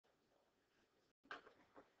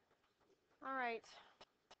All right.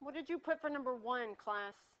 What did you put for number 1,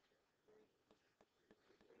 class?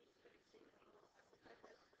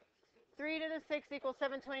 3 to the 6 equals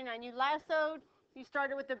 729. You lassoed. You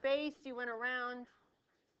started with the base. You went around.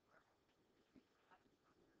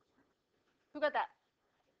 Who got that?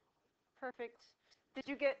 Perfect. Did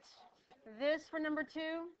you get this for number 2?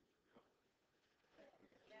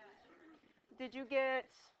 Did you get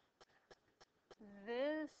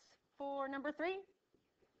this for number 3?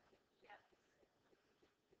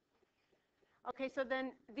 Okay, so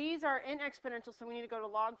then these are in exponential, so we need to go to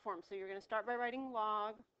log form. So you're going to start by writing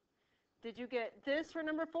log. Did you get this for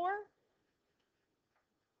number 4?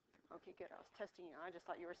 Okay, good. I was testing you. I just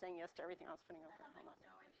thought you were saying yes to everything I was putting over. Hold on.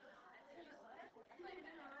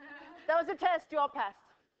 That was a test. You all passed.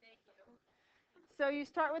 So you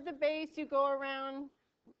start with the base. You go around.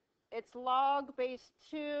 It's log base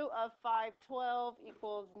 2 of 512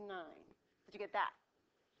 equals 9. Did you get that?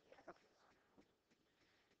 Okay.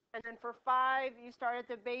 And then for 5, you start at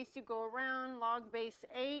the base. You go around. Log base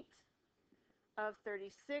 8 of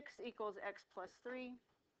 36 equals x plus 3.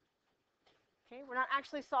 Okay, we're not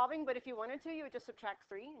actually solving, but if you wanted to, you would just subtract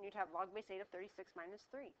 3, and you'd have log base 8 of 36 minus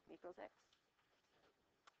 3 equals x.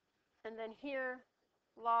 And then here,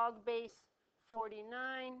 log base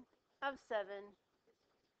 49 of 7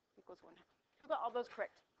 equals 1/2. Who got all those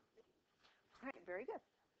correct? All right, very good.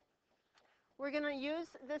 We're going to use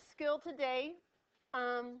this skill today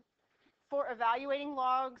for evaluating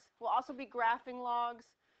logs. We'll also be graphing logs.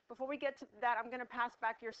 Before we get to that, I'm going to pass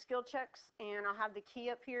back your skill checks, and I'll have the key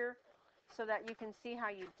up here so that you can see how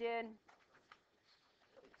you did.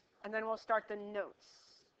 And then we'll start the notes.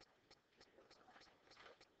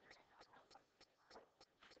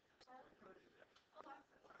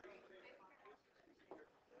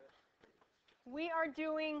 We are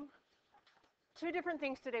doing 2 different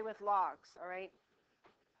things today with logs, all right?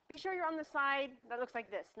 Be sure you're on the side that looks like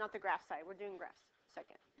this, not the graph side. We're doing graphs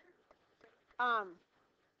second.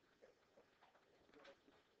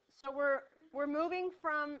 So we're moving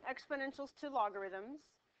from exponentials to logarithms,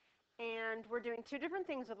 and we're doing 2 different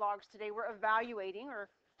things with logs today. We're evaluating or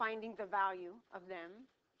finding the value of them,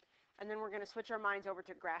 and then we're going to switch our minds over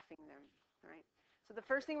to graphing them, all right? So the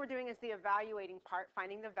first thing we're doing is the evaluating part,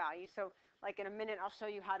 finding the value. So like in a minute, I'll show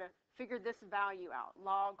you how to figure this value out.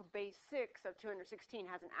 Log base 6 of 216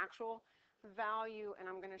 has an actual value, and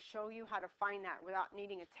I'm going to show you how to find that without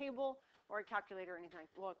needing a table or a calculator or anything.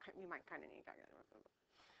 Well, you might kind of need a calculator.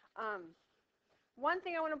 One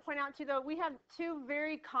thing I want to point out too, though, we have 2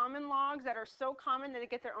 very common logs that are so common that they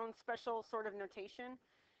get their own special sort of notation.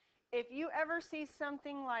 If you ever see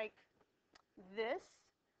something like this,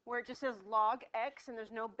 where it just says log x and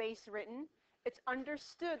there's no base written, it's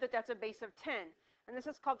understood that that's a base of 10. And this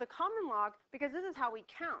is called the common log because this is how we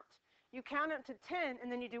count. You count up to 10,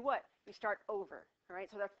 and then you do what? You start over, all right?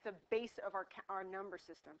 So that's the base of our number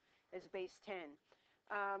system is base 10.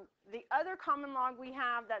 The other common log we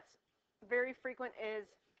have that's very frequent is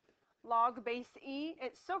log base e.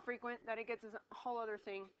 It's so frequent that it gets a whole other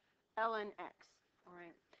thing, ln x, all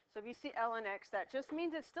right? So if you see ln x, that just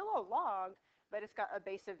means it's still a log, but it's got a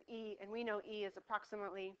base of e, and we know e is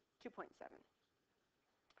approximately 2.7.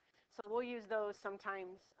 So we'll use those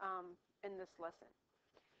sometimes in this lesson.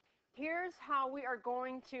 Here's how we are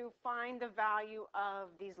going to find the value of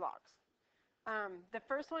these logs. The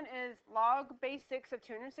first one is log base 6 of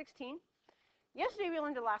 216. Yesterday we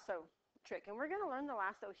learned the lasso trick, and we're going to learn the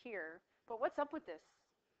lasso here. But what's up with this?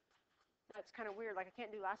 That's kind of weird. Like, I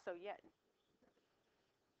can't do lasso yet.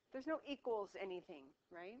 There's no equals anything,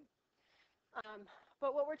 right?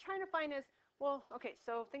 But what we're trying to find is, well, okay,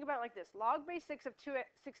 so think about it like this. Log base 6 of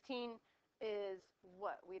 216 is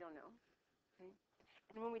what? We don't know. Okay?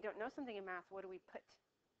 And when we don't know something in math, what do we put?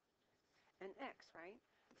 An x, right?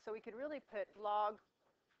 So we could really put log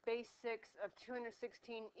base 6 of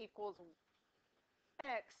 216 equals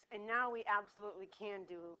x, and now we absolutely can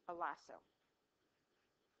do a lasso.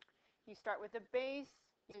 You start with the base,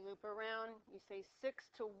 you loop around, you say 6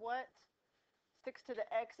 to what? 6 to the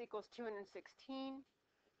x equals 216.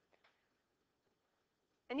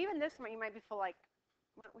 And even this, you might be like,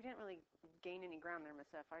 well, we didn't really gain any ground there, Miss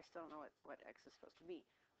F. I still don't know what x is supposed to be.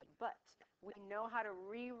 But we know how to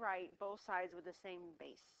rewrite both sides with the same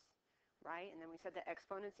base, right? And then we said the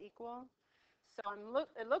exponents equal. So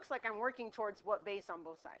it looks like I'm working towards what base on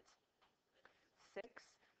both sides? 6.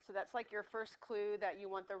 So that's like your first clue that you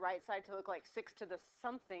want the right side to look like 6 to the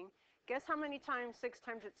something. Guess how many times 6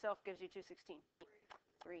 times itself gives you 216?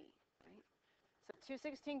 3, right? So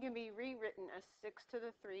 216 can be rewritten as 6 to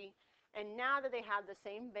the 3. And now that they have the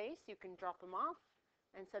same base, you can drop them off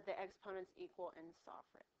and set the exponents equal and solve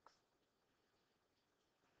for x.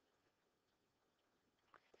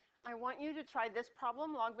 I want you to try this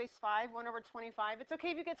problem, log base 5, 1 over 25. It's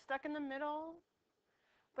okay if you get stuck in the middle,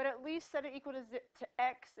 but at least set it equal to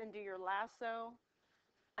x and do your lasso,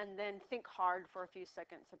 and then think hard for a few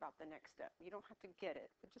seconds about the next step. You don't have to get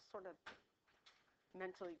it, but just sort of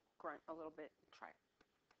mentally grunt a little bit and try it.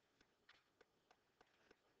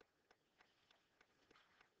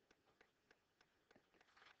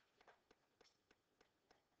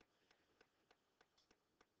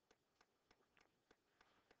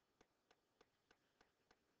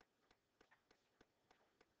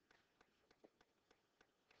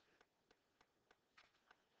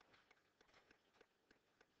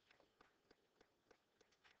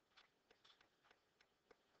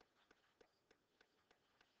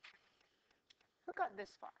 Who got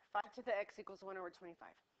this far? 5 to the x equals 1 over 25.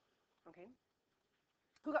 Okay.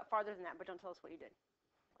 Who got farther than that, but don't tell us what you did?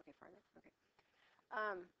 Okay, farther. Okay.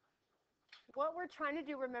 What we're trying to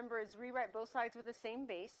do, remember, is rewrite both sides with the same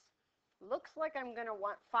base. Looks like I'm going to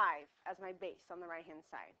want 5 as my base on the right-hand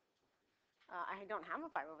side. I don't have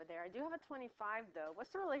a 5 over there. I do have a 25, though.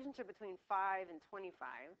 What's the relationship between 5 and 25?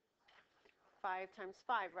 5 times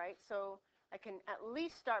 5, right? So I can at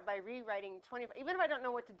least start by rewriting 25. Even if I don't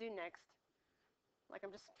know what to do next, like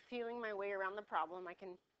I'm just feeling my way around the problem, I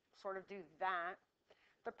can sort of do that.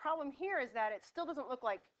 The problem here is that it still doesn't look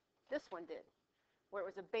like this one did, where it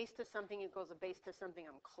was a base to something equals a base to something.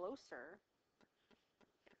 I'm closer.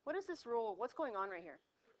 What is this rule? What's going on right here?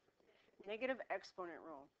 Negative exponent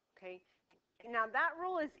rule, okay? Now that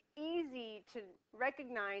rule is easy to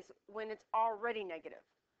recognize when it's already negative.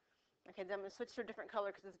 Okay, then I'm going to switch to a different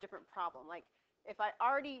color because it's a different problem. Like if I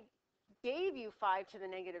already gave you 5 to the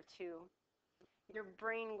negative 2, your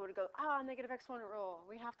brain would go, negative exponent rule.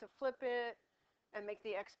 We have to flip it and make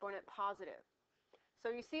the exponent positive.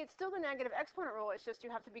 So you see, it's still the negative exponent rule. It's just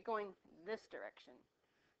you have to be going this direction.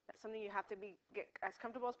 That's something you have to get as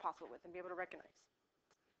comfortable as possible with and be able to recognize.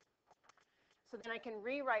 So then I can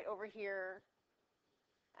rewrite over here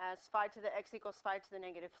as 5 to the x equals 5 to the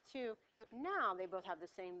negative 2. Now they both have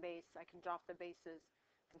the same base. I can drop the bases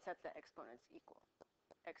and set the exponents equal.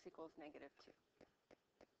 X equals negative 2.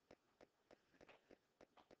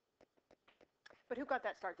 But who got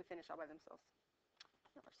that start to finish all by themselves?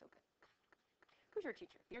 Y'all are so good. Who's your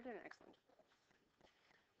teacher? You're doing an excellent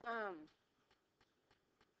job.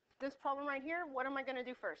 This problem right here, what am I going to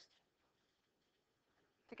do first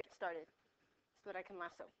to get started so that I can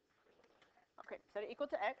lasso? Okay, set it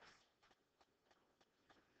equal to x.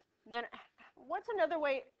 Then what's another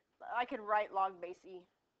way I could write log base e?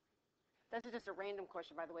 This is just a random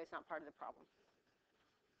question, by the way. It's not part of the problem.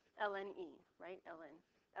 ln e, right?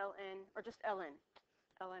 ln, or just ln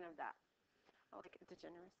of that. I like it,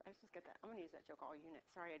 degenerous. I just get that. I'm going to use that joke all unit.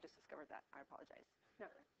 Sorry, I just discovered that. I apologize. No,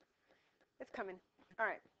 it's coming. All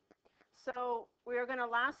right. So we are going to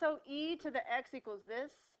lasso e to the x equals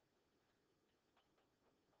this.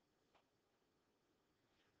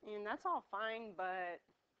 And that's all fine, but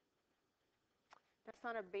that's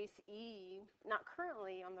not a base e, not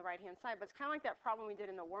currently on the right-hand side, but it's kind of like that problem we did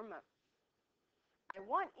in the warm-up. I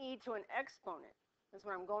want e to an exponent. That's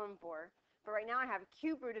what I'm going for. But right now I have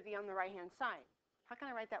cube root of e on the right-hand side. How can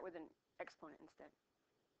I write that with an exponent instead?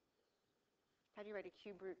 How do you write a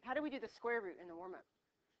cube root? How do we do the square root in the warm-up?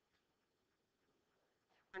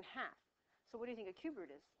 1/2. So what do you think a cube root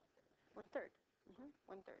is? 1/3.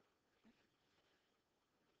 1/3.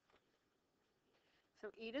 So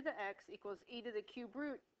e to the x equals e to the cube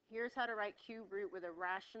root. Here's how to write cube root with a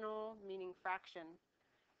rational, meaning fraction,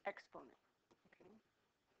 exponent. Okay.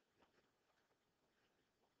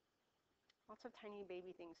 Lots of tiny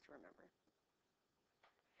baby things to remember.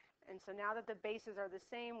 And so now that the bases are the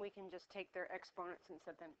same, we can just take their exponents and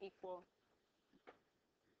set them equal.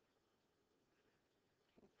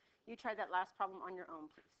 Okay. You try that last problem on your own,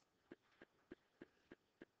 please.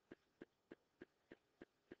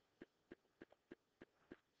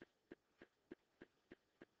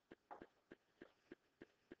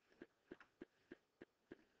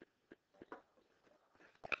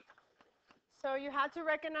 So you had to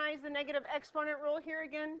recognize the negative exponent rule here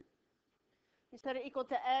again. You set it equal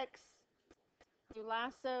to x. You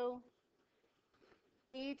lasso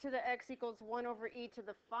e to the x equals 1 over e to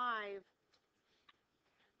the 5.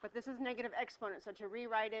 But this is negative exponent, so to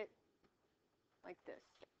rewrite it like this.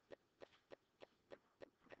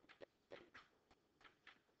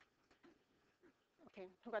 Okay,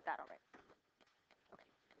 who got that all right?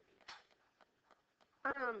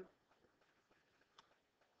 Okay.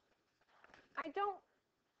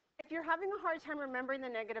 If you're having a hard time remembering the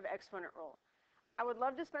negative exponent rule, I would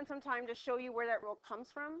love to spend some time to show you where that rule comes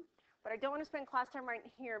from, but I don't want to spend class time right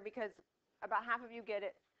here because about half of you get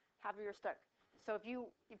it, half of you are stuck. So if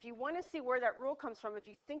you want to see where that rule comes from, if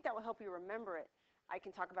you think that will help you remember it, I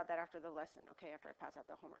can talk about that after the lesson, okay, after I pass out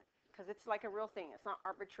the homework. Because it's like a real thing. It's not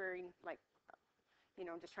arbitrary, like,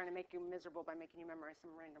 just trying to make you miserable by making you memorize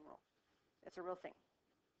some random rule. It's a real thing.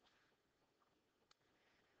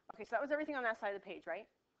 Okay, so that was everything on that side of the page, right?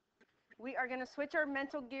 We are going to switch our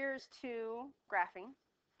mental gears to graphing.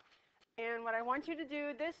 And what I want you to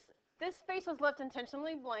do, this space was left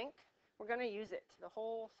intentionally blank. We're going to use it, the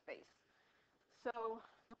whole space. So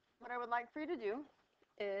what I would like for you to do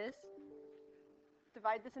is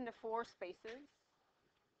divide this into 4 spaces.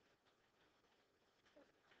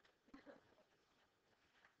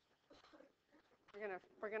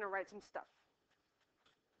 We're gonna write some stuff.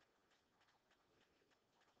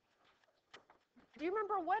 Do you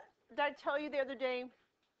remember what did I tell you the other day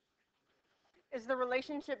is the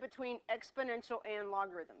relationship between exponential and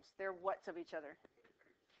logarithms? They're what's of each other?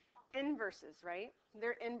 Inverses, right?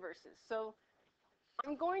 They're inverses. So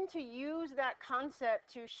I'm going to use that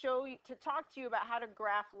concept to show you, to talk to you about how to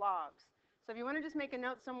graph logs. So if you want to just make a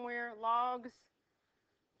note somewhere, logs,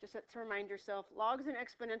 just to remind yourself, logs and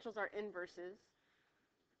exponentials are inverses.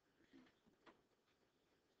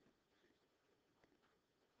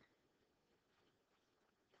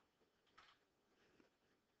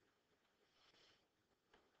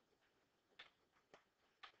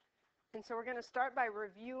 And so we're going to start by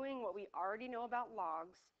reviewing what we already know about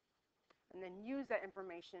logs, and then use that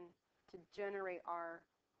information to generate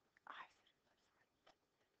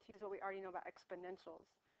use what we already know about exponentials,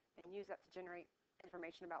 and use that to generate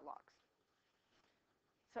information about logs.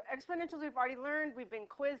 So exponentials we've already learned, we've been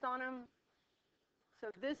quizzed on them.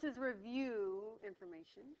 So this is review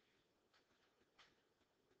information.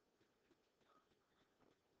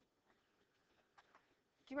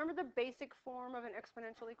 Do you remember the basic form of an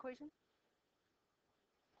exponential equation?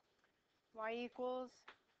 Y equals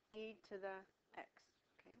e to the x.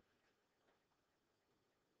 Okay.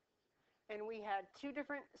 And we had 2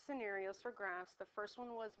 different scenarios for graphs. The first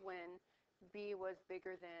one was when b was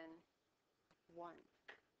bigger than 1.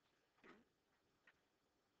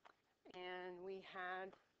 And we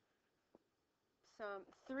had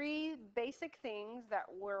 3 basic things that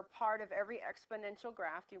were part of every exponential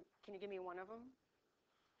graph. Can you give me one of them?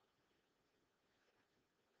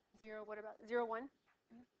 0, what about 0, 1?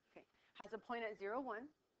 Okay, has a point at 0, 1.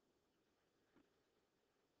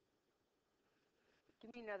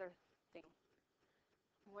 Give me another thing.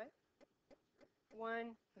 What?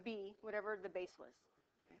 1, b, whatever the base was.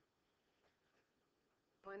 Okay.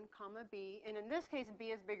 1 comma b, and in this case,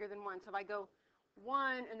 b is bigger than 1. So if I go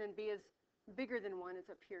 1 and then b is bigger than 1,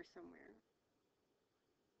 it's up here somewhere.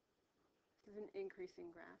 This is an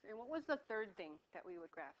increasing graph. And what was the third thing that we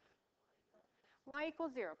would graph? Y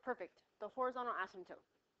equals 0. Perfect. The horizontal asymptote.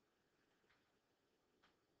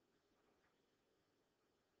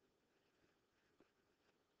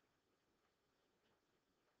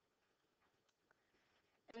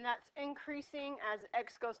 And that's increasing as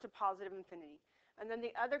x goes to positive infinity. And then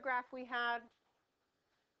the other graph we had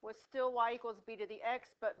was still y equals b to the x,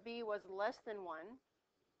 but b was less than 1.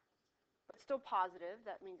 But still positive.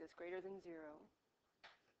 That means it's greater than 0.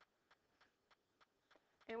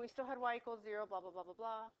 And we still had y equals 0, blah, blah, blah, blah,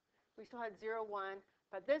 blah. We still had 0, 1.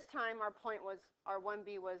 But this time our point was, our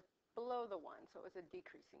 1b was below the 1. So it was a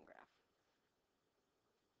decreasing graph.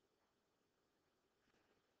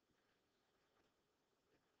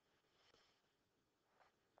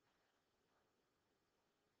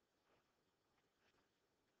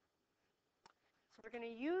 So we're going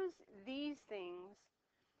to use these things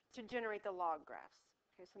to generate the log graphs.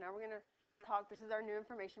 Okay, so now we're going to talk, this is our new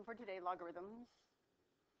information for today, logarithms.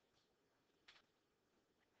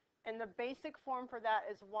 And the basic form for that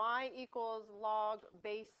is y equals log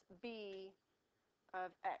base b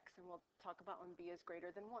of x. And we'll talk about when b is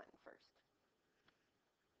greater than 1 first.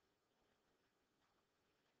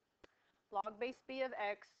 Log base b of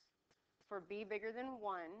x for b bigger than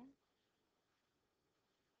 1.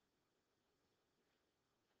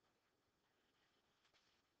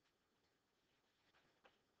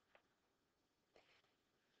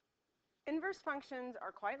 Inverse functions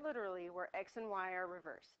are quite literally where x and y are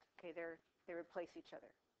reversed. Okay, they replace each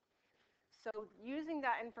other. So using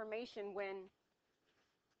that information, when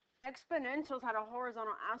exponentials had a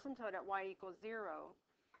horizontal asymptote at y equals 0,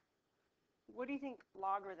 what do you think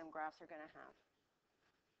logarithm graphs are going to have?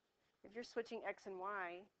 If you're switching x and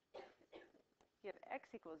y, you have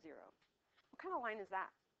x equals 0. What kind of line is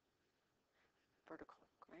that? Vertical,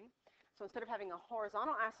 right? So instead of having a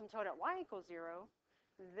horizontal asymptote at y equals 0,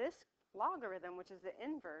 this logarithm, which is the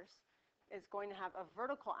inverse, is going to have a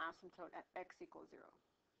vertical asymptote at x equals 0.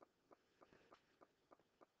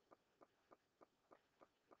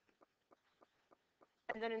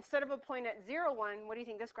 And then instead of a point at 0, 1, what do you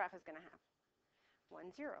think this graph is going to have?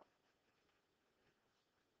 1, 0.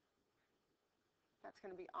 That's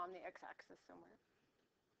going to be on the x-axis somewhere.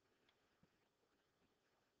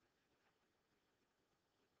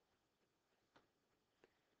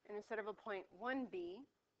 And instead of a point 1b,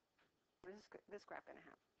 what is this graph going to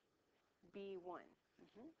have? b1.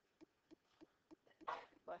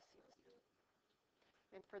 Bless you.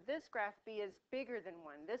 And for this graph, b is bigger than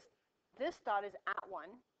 1. This dot is at 1.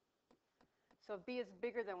 So if b is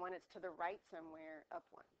bigger than 1, it's to the right somewhere, up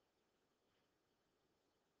 1.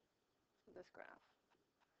 So this graph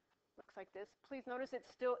looks like this. Please notice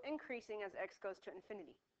it's still increasing as x goes to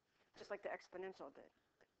infinity, just like the exponential did.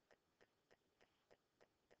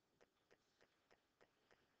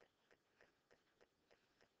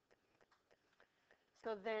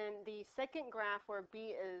 So then the second graph where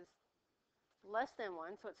b is less than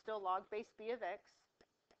 1, so it's still log base b of x.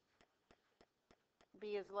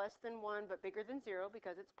 B is less than 1 but bigger than 0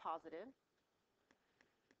 because it's positive.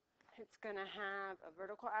 It's going to have a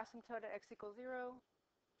vertical asymptote at x equals 0.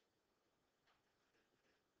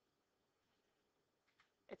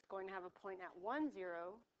 It's going to have a point at 1,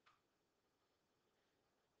 0.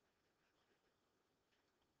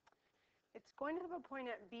 It's going to have a point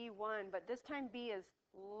at b1, but this time b is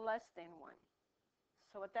less than 1.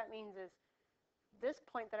 So what that means is this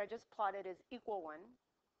point that I just plotted is equal 1.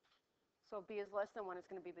 So b is less than 1. It's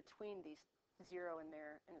going to be between these 0 and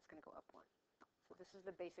there, and it's going to go up 1. So this is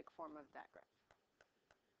the basic form of that graph.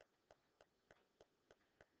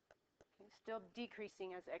 Okay, still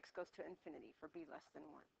decreasing as x goes to infinity for b less than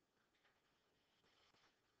 1.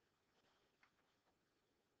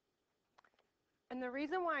 And the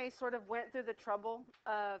reason why I sort of went through the trouble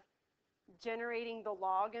of generating the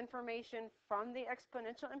log information from the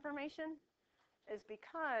exponential information is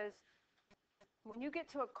because when you get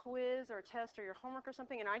to a quiz or a test or your homework or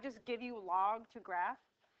something and I just give you log to graph,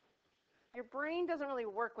 your brain doesn't really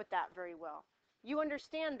work with that very well. You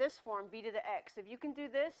understand this form, b to the x. If you can do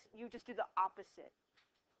this, you just do the opposite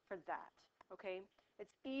for that, okay?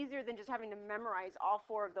 It's easier than just having to memorize all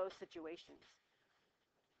 4 of those situations.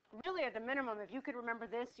 Really, at the minimum, if you could remember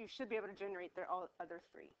this, you should be able to generate the other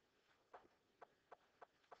 3.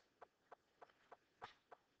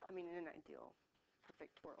 I mean, in an ideal,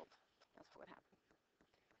 perfect world, that's what would happen.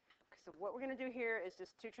 Okay, so what we're going to do here is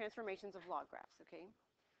just 2 transformations of log graphs, okay?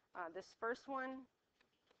 This first one,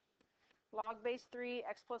 log base 3,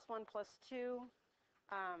 x plus 1 plus 2.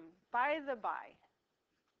 By the by,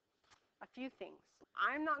 a few things.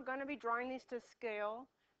 I'm not going to be drawing these to scale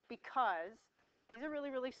because these are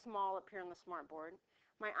really, really small up here on the smartboard.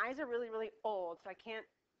 My eyes are really, really old, so I can't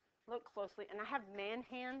look closely. And I have man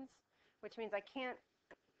hands, which means I can't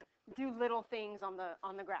do little things on the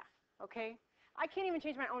graph, okay? I can't even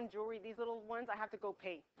change my own jewelry. These little ones, I have to go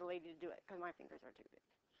pay the lady to do it because my fingers are too big.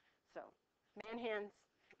 So, man hands.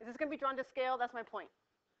 Is this going to be drawn to scale? That's my point.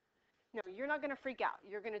 No, you're not going to freak out.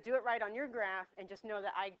 You're going to do it right on your graph and just know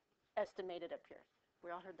that I estimated up here.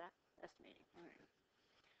 We all heard that? Estimating. All right.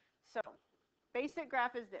 So, basic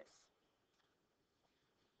graph is this.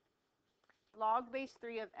 Log base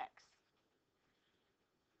 3 of x.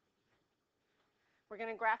 We're going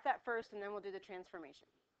to graph that first, and then we'll do the transformation.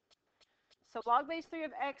 So log base 3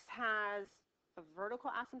 of x has a vertical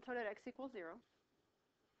asymptote at x equals 0.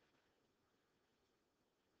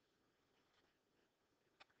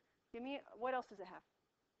 Give me, what else does it have?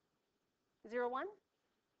 0, 1?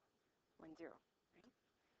 1, 0. Right?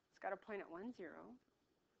 It's got a point at 1, 0.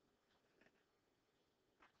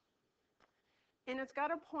 And it's got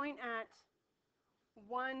a point at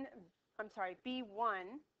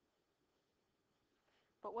b1.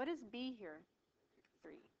 But what is b here?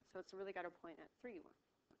 3. So it's really got a point at 3, 1.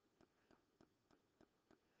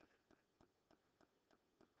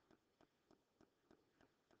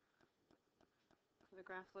 So the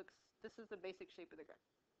graph looks, this is the basic shape of the graph.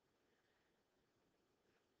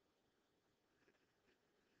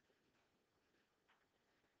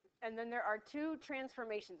 And then there are 2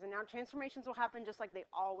 transformations. And now transformations will happen just like they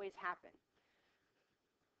always happen.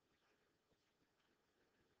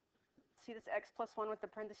 See this x plus 1 with the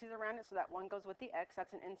parentheses around it? So that 1 goes with the x.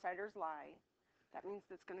 That's an insider's lie. That means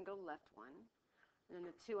it's going to go left 1. And then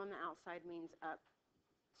the 2 on the outside means up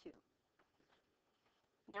 2.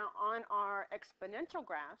 Now on our exponential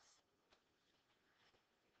graphs,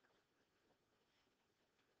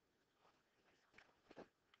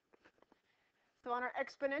 so on our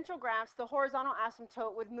exponential graphs, the horizontal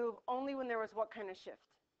asymptote would move only when there was what kind of shift?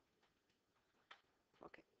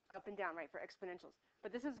 Okay, up and down, right, for exponentials.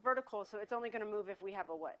 But this is vertical, so it's only going to move if we have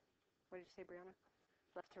a what? What did you say, Brianna?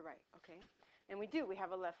 Left to right, okay. And we do, we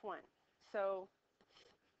have a left 1. So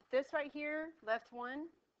this right here, left 1,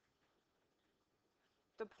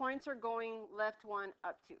 the points are going left 1,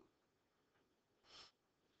 up 2.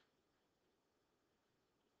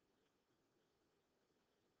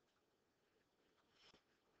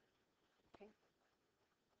 Okay.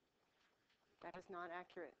 That is not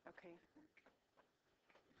accurate. Okay.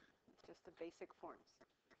 It's just the basic forms.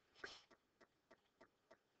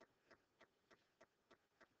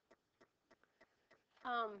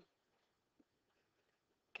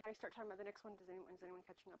 Can I start talking about the next one? Is anyone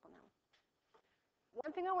catching up on that one?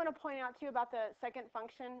 One thing I want to point out to you about the second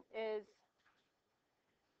function is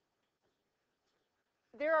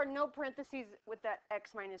there are no parentheses with that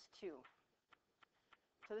x minus 2.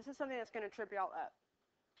 So this is something that's going to trip y'all up.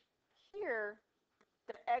 Here,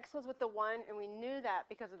 the x was with the 1, and we knew that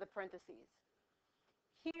because of the parentheses.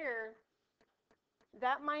 Here,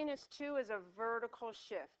 that minus 2 is a vertical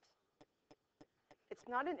shift. It's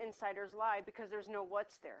not an insider's lie because there's no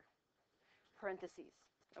what's there. Parentheses,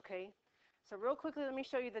 okay? So real quickly, let me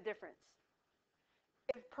show you the difference.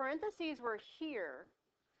 If parentheses were here,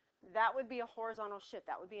 that would be a horizontal shift.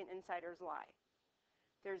 That would be an insider's lie.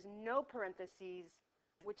 There's no parentheses,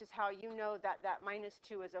 which is how you know that that minus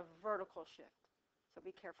 2 is a vertical shift. So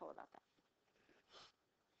be careful about that.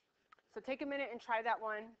 So take a minute and try that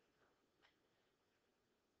one,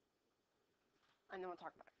 and then we'll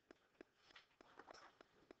talk about it.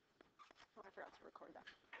 Oh, I forgot to record that.